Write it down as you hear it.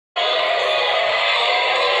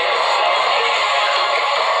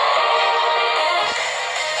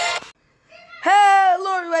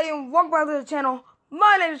welcome back to the channel.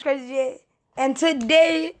 My name is Crazy J, and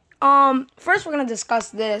today, first we're gonna discuss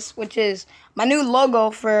this, which is my new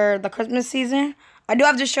logo for the Christmas season. I do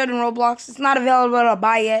have this shirt in Roblox. It's not available to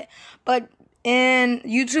buy yet, but in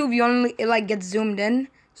YouTube, it like gets zoomed in.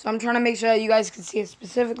 So I'm trying to make sure that you guys can see it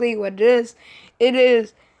specifically what it is. It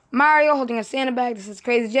is Mario holding a Santa bag. This is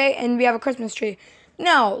Crazy J, and we have a Christmas tree.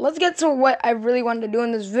 Now, let's get to what I really wanted to do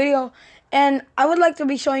in this video. And I would like to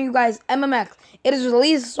be showing you guys MMX. It is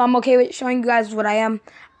released, so I'm okay with showing you guys what I am.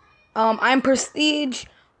 I'm Prestige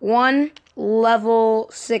 1, level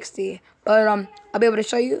 60. But I'll be able to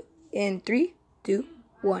show you in 3, 2,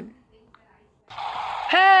 1.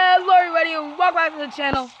 Hello everybody, and welcome back to the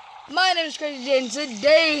channel. My name is Crazy J, and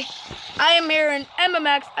today I am here in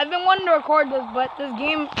MMX. I've been wanting to record this, but this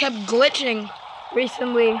game kept glitching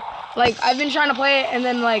recently. Like, I've been trying to play it, and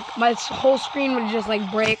then, like, my whole screen would just, like,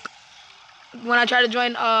 break when I try to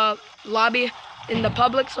join a lobby in the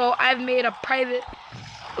public. So I've made a private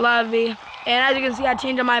lobby, and as you can see, I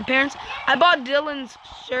changed up my appearance. I bought Dylan's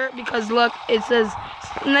shirt because, look, it says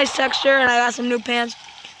nice texture, and I got some new pants.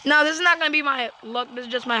 Now, this is not going to be my look. This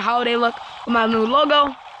is just my holiday look with my new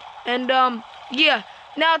logo. And, yeah.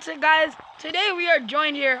 Now, guys, today we are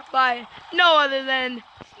joined here by no other than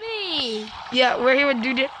me. Yeah, we're here with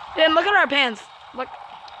Dude. And look at our pants. Look.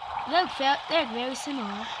 They're very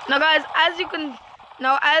similar. Now, guys, as you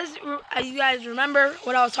you guys remember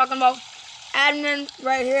what I was talking about, admin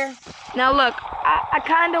right here. Now, look, I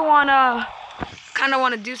kind of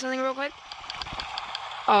wanna do something real quick.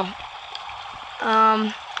 Oh,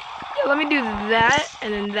 yeah, let me do that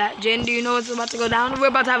and then that. Jen, do you know what's about to go down? We're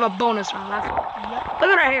about to have a bonus round. That's what. Yep.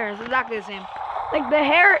 Look at our hair. It's exactly the same. Like the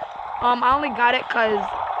hair, I only got it because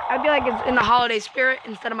I feel like it's in the holiday spirit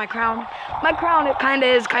instead of my crown. My crown, it kind of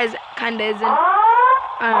is, kind of isn't. All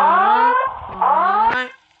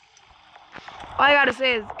I gotta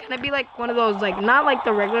say is, can it be like one of those, like, not like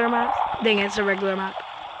the regular maps? Dang it, it's a regular map.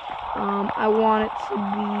 I want it to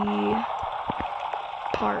be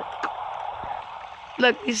park.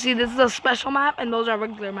 Look, you see, this is a special map, and those are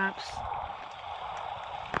regular maps.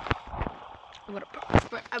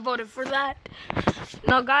 I voted for that.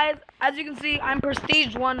 Now, guys, as you can see, I'm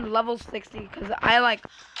Prestige 1, level 60, because I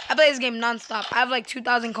play this game non-stop. I have like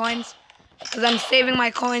 2,000 coins, because I'm saving my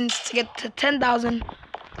coins to get to 10,000.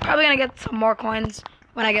 Probably going to get some more coins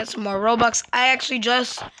when I get some more Robux. I actually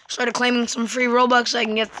just started claiming some free Robux so I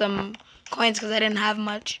can get some coins, because I didn't have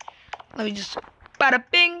much. Let me just, bada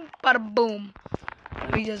bing, bada boom.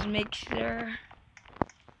 Let me just make sure.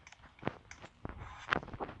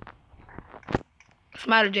 What's the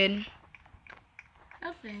matter, Jaden?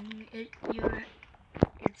 Nothing.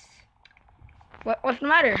 What's the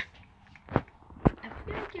matter? I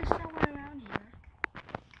feel like you're somewhere around here.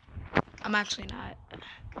 I'm actually not.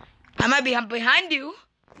 I might be behind you.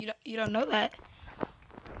 You don't know that.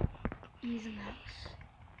 He's in the house.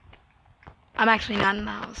 I'm actually not in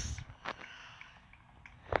the house.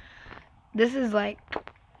 This is like,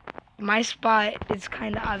 my spot is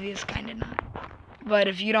kind of obvious, kind of not. But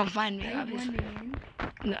if you don't find me, obviously.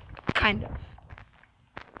 No, kind of.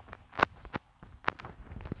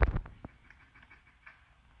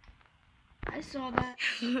 I saw that.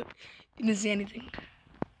 You didn't see anything.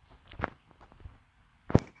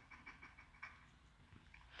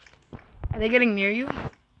 Are they getting near you?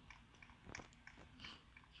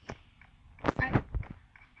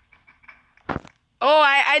 Oh,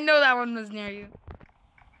 I know that one was near you.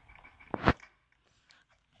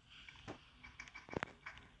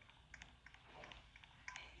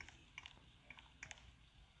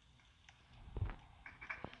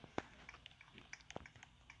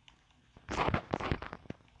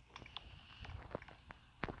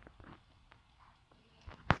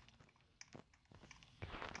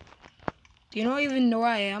 Do you even know where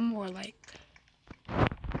I am, or like?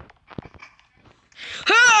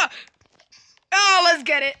 Ha! Oh, let's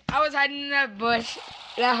get it. I was hiding in that bush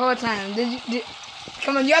that whole time.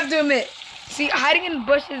 Come on, you have to admit. See, hiding in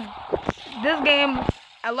bushes, this game,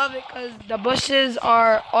 I love it because the bushes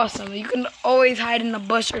are awesome. You can always hide in a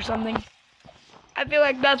bush or something. I feel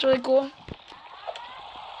like that's really cool.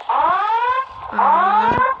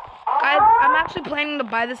 Guys, I'm actually planning to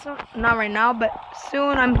buy this one. Not right now, but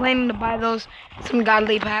soon I'm planning to buy some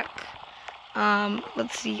godly pack.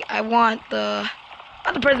 Let's see. I want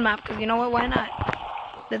not the prison map, because you know what? Why not?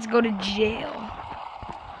 Let's go to jail.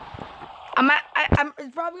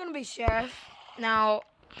 It's probably gonna be sheriff. Now,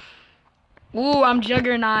 ooh, I'm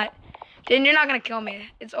Juggernaut. Then you're not gonna kill me.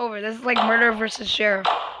 It's over. This is like murder versus sheriff.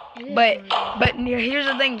 But here's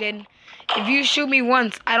the thing, Jaden. If you shoot me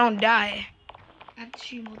once, I don't die. I have to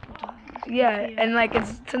shoot multiple times. Yeah, and like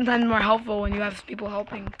it's 10 times more helpful when you have people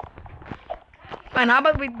helping. Fine, how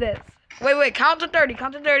about we this? Wait, count to 30.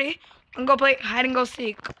 Count to 30. I'm gonna go play hide and go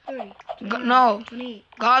seek. 30. No. 28.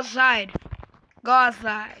 Go outside. Go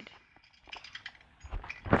outside.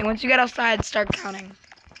 And once you get outside, start counting.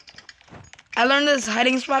 I learned this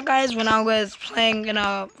hiding spot, guys, when I was playing in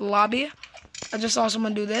a lobby. I just saw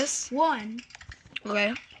someone do this. 1.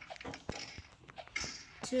 Okay.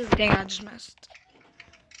 2. Dang, I just missed.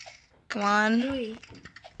 Come on. 3.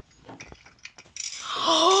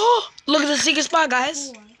 Look at the secret spot,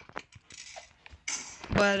 guys. 4.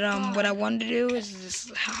 But what I wanted to do is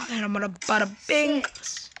just and I'm gonna bada bing,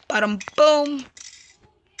 bada boom.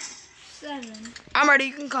 7. I'm ready.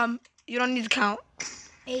 You can come. You don't need to count.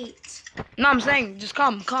 8. No, I'm saying just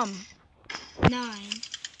come. 9.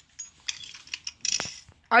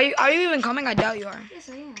 Are you even coming? I doubt you are. Yes,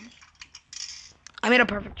 I am. I made a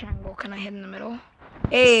perfect triangle. Can I hit in the middle?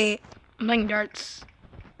 Hey, I'm playing darts.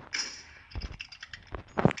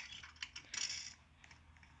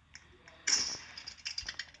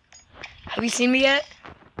 Have you seen me yet?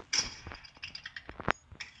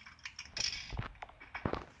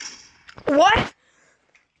 What?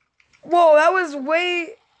 Whoa, that was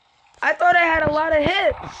way... I thought I had a lot of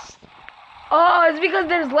hits. Oh, it's because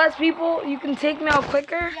there's less people. You can take me out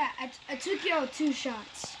quicker. Yeah, I took you out 2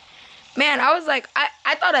 shots. Man, I was like,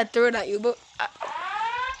 I thought I threw it at you, but...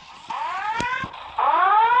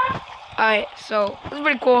 Alright, so, this is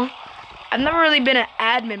pretty cool. I've never really been an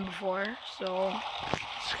admin before, so...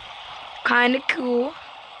 It's kind of cool.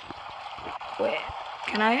 Wait,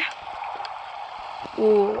 can I?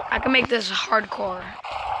 Ooh, I can make this hardcore.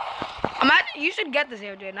 You should get this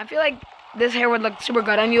hair, Jaden. I feel like this hair would look super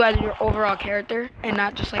good on you as your overall character, and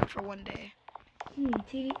not just like for one day.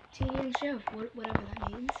 TDM Chef, whatever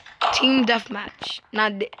that means. Team Deathmatch.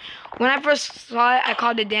 When I first saw it, I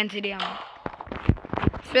called it Dan TDM.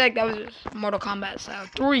 I feel like that was just Mortal Kombat style.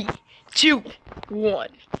 3, 2, 1,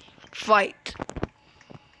 fight.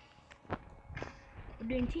 We're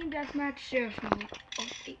doing Team Deathmatch Sheriff mode.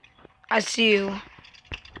 Okay. I see you.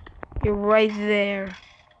 You're right there.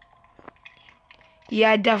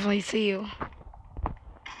 Yeah, I definitely see you.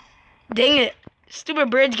 Dang it. Stupid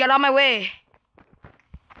bridge, get out of my way.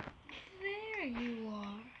 There you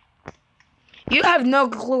are. You have no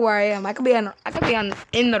clue where I am. I could be in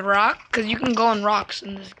the rock, because you can go on rocks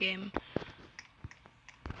in this game.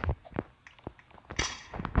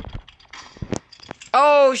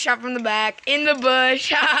 Oh, shot from the back. In the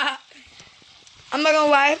bush. I'm not gonna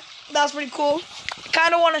lie. That was pretty cool.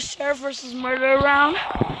 Kind of want a sheriff versus murder round.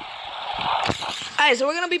 Alright, so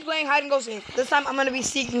we're going to be playing hide and go seek. This time I'm going to be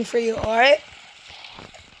seeking for you, alright?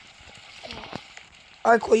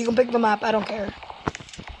 Alright, cool. You can pick the map. I don't care.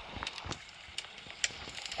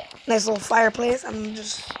 Nice little fireplace. I'm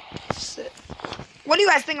just sit. What do you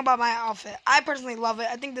guys think about my outfit? I personally love it.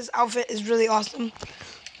 I think this outfit is really awesome.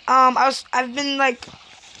 I've been like,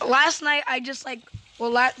 last night I just like,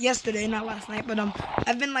 well, yesterday, not last night, but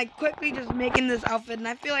I've been like quickly just making this outfit, and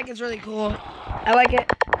I feel like it's really cool. I like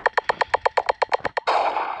it.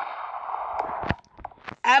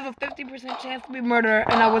 I have a 50% chance to be murderer,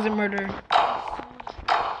 and I wasn't murdered.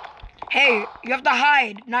 Hey, you have to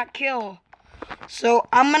hide, not kill. So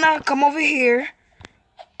I'm gonna come over here,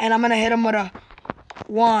 and I'm gonna hit him with a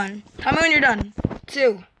 1. Tell me when you're done.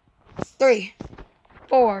 2, 3,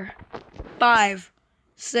 4, 5,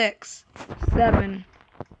 6, 7,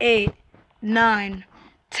 8, 9,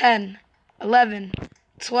 10, 11,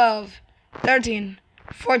 12, 13,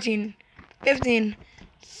 14, 15,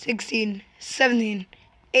 16, 17,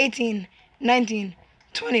 18, 19,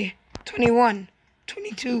 20, 21,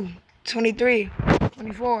 22, 23,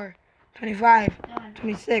 24, 25,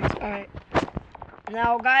 26. Alright.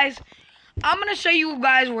 Now, guys, I'm going to show you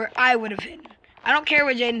guys where I would have hidden. I don't care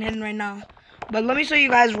where Jaden hidden right now, but let me show you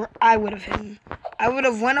guys where I would have hidden. I would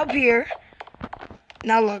have went up here.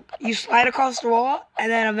 Now, look. You slide across the wall, and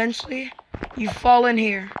then eventually you fall in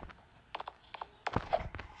here.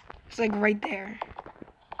 It's like right there.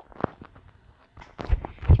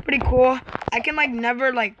 Pretty cool. I can like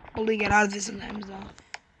never like fully get out of this sometimes though.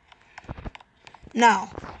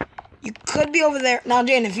 Now, you could be over there. Now,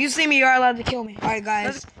 Jane, if you see me, you're allowed to kill me. All right,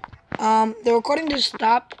 guys. The recording just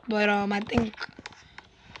stopped, but I think.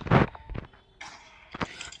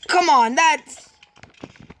 Come on, that's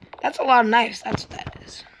a lot of knives. That's what that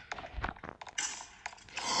is.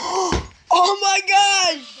 Oh my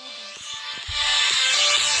gosh!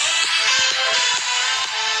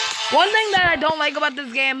 One thing that I don't like about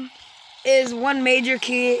this game is one major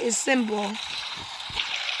key is simple.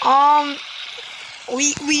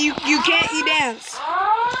 You can't e-dance.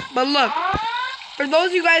 But look, for those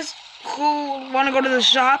of you guys who want to go to the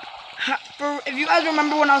shop, if you guys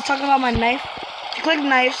remember when I was talking about my knife, you click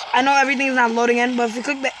knives, I know everything's not loading in, but if you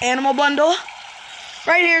click the animal bundle,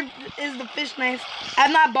 right here is the fish knife. I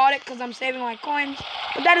have not bought it because I'm saving my coins,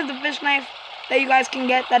 but that is the fish knife that you guys can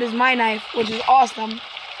get. That is my knife, which is awesome.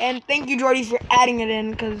 And thank you, Jordy, for adding it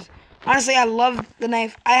in, because honestly, I love the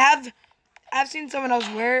knife. I've seen someone else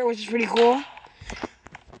wear it, which is pretty cool.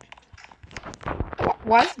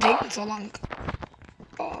 Why is it taking so long?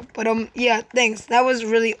 But yeah, thanks. That was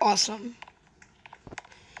really awesome.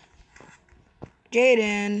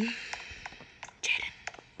 Jaden.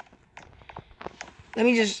 Let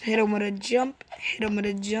me just hit him with a jump.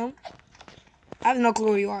 I have no clue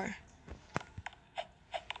where you are.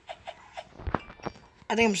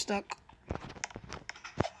 I think I'm stuck.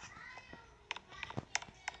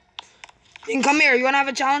 You can come here. You want to have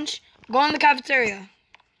a challenge? Go in the cafeteria.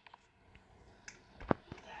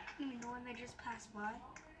 You mean the one that just passed by?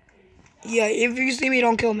 Yeah, if you see me,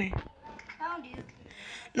 don't kill me. Found you.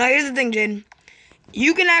 Now, here's the thing, Jaden.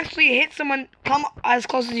 You can actually hit someone. Come as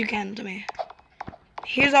close as you can to me.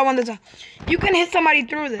 Here's our one that's you can hit somebody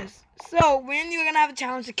through this. So, when you're going to have a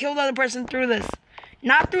challenge to kill the other person through this.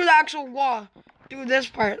 Not through the actual wall. Through this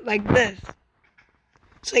part, like this.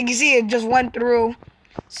 So, like you see, it just went through.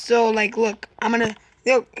 So, like, look. I'm going to...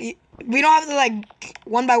 Look, we don't have to, like,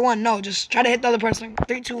 one by one. No, just try to hit the other person.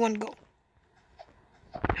 3, 2, 1, go.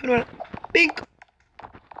 Bink.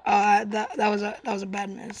 That was a bad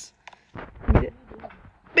miss.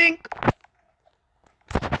 Bink.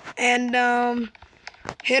 And,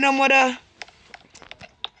 hit him with a...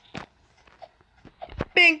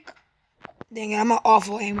 Bink. Dang it, I'm an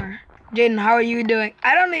awful aimer. Jaden, how are you doing?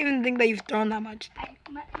 I don't even think that you've thrown that much.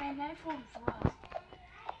 My knife won't fly.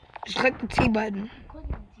 Just click the T button. I'm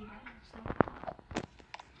clicking the T button.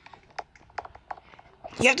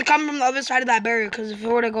 You have to come from the other side of that barrier, because if it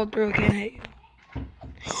were to go through, it can't hit you.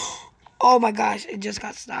 Oh my gosh, it just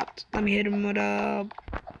got stopped. Let me hit him with a...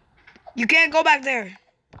 You can't go back there.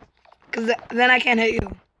 Because then I can't hit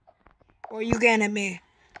you. Or you can't hit me.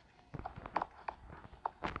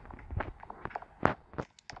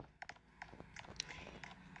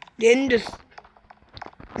 Didn't just...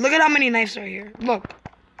 Look at how many knives are here. Look.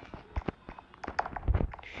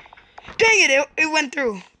 Dang it, it went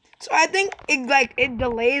through. So I think it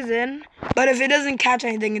delays in. But if it doesn't catch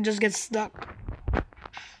anything, it just gets stuck.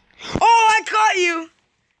 Oh, I caught you!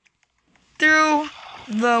 Through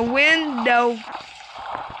the window.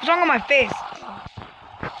 What's wrong with my face?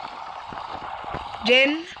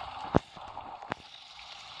 Jaden?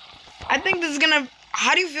 I think this is gonna...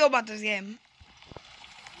 How do you feel about this game?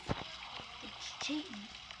 It's cheating.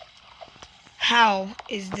 How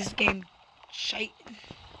is this game cheating?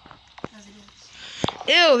 As it is.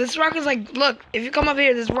 Ew, this rock is like... Look, if you come up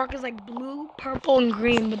here, this rock is like blue, purple, and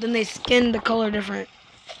green. But then they skin the color different.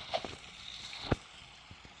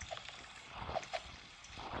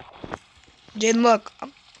 Jaden, look.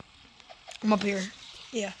 I'm up here.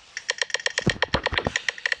 Yeah.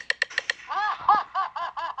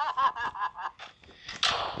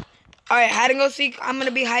 Alright, hide and go seek. I'm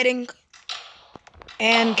gonna be hiding.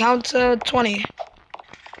 And count to 20.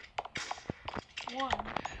 1.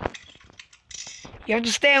 You have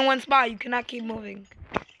to stay in one spot. You cannot keep moving.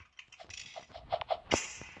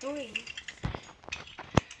 3.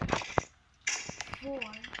 4.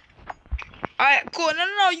 Alright, cool.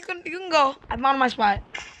 No. You can go. I found my spot.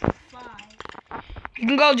 5. You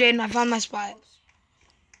can go, Jaden. I found my spot.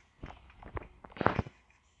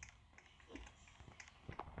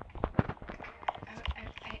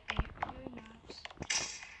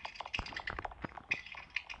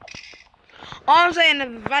 All I'm saying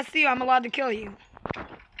is if I see you, I'm allowed to kill you.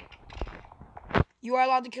 You are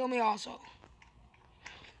allowed to kill me also.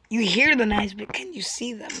 You hear the knives, but can you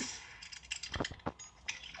see them?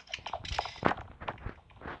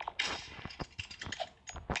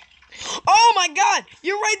 Oh my god!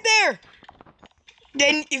 You're right there!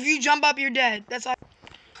 Then if you jump up, you're dead. That's all.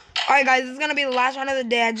 Alright guys, this is gonna be the last round of the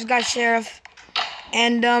day. I just got Sheriff.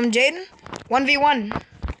 And Jaden, 1v1.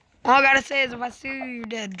 All I gotta say is if I see you, you're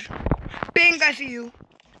dead. Bing, I see you.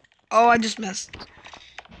 Oh, I just missed.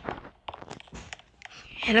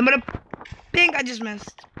 And I'm gonna... Bing, I just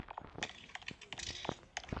missed.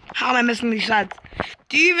 How am I missing these shots?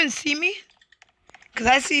 Do you even see me? Because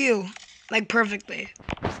I see you. Like, perfectly.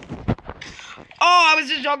 Oh, I was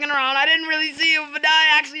just joking around. I didn't really see you, but now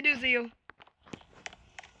I actually do see you.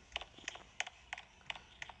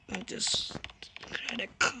 I'll just try to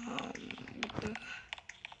come with the...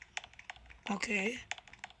 Okay.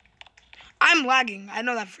 I'm lagging. I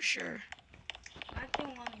know that for sure. I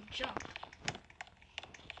don't want to jump.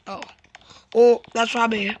 Oh. Oh, that's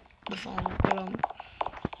probably the phone. But, where are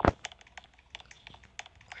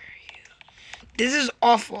you? This is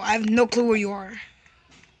awful. I have no clue where you are.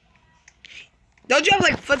 Don't you have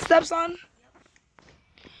like footsteps on?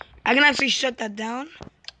 I can actually shut that down.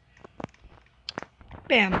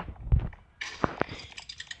 Bam.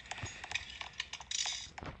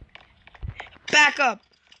 Back up.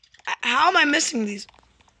 How am I missing these?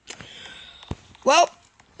 Well,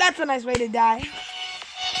 that's a nice way to die.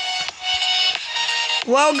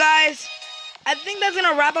 Well, guys, I think that's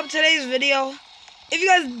going to wrap up today's video. If you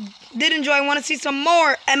guys did enjoy and want to see some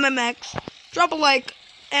more MMX, drop a like.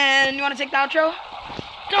 And you want to take the outro?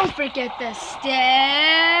 Don't forget to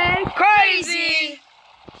stay crazy.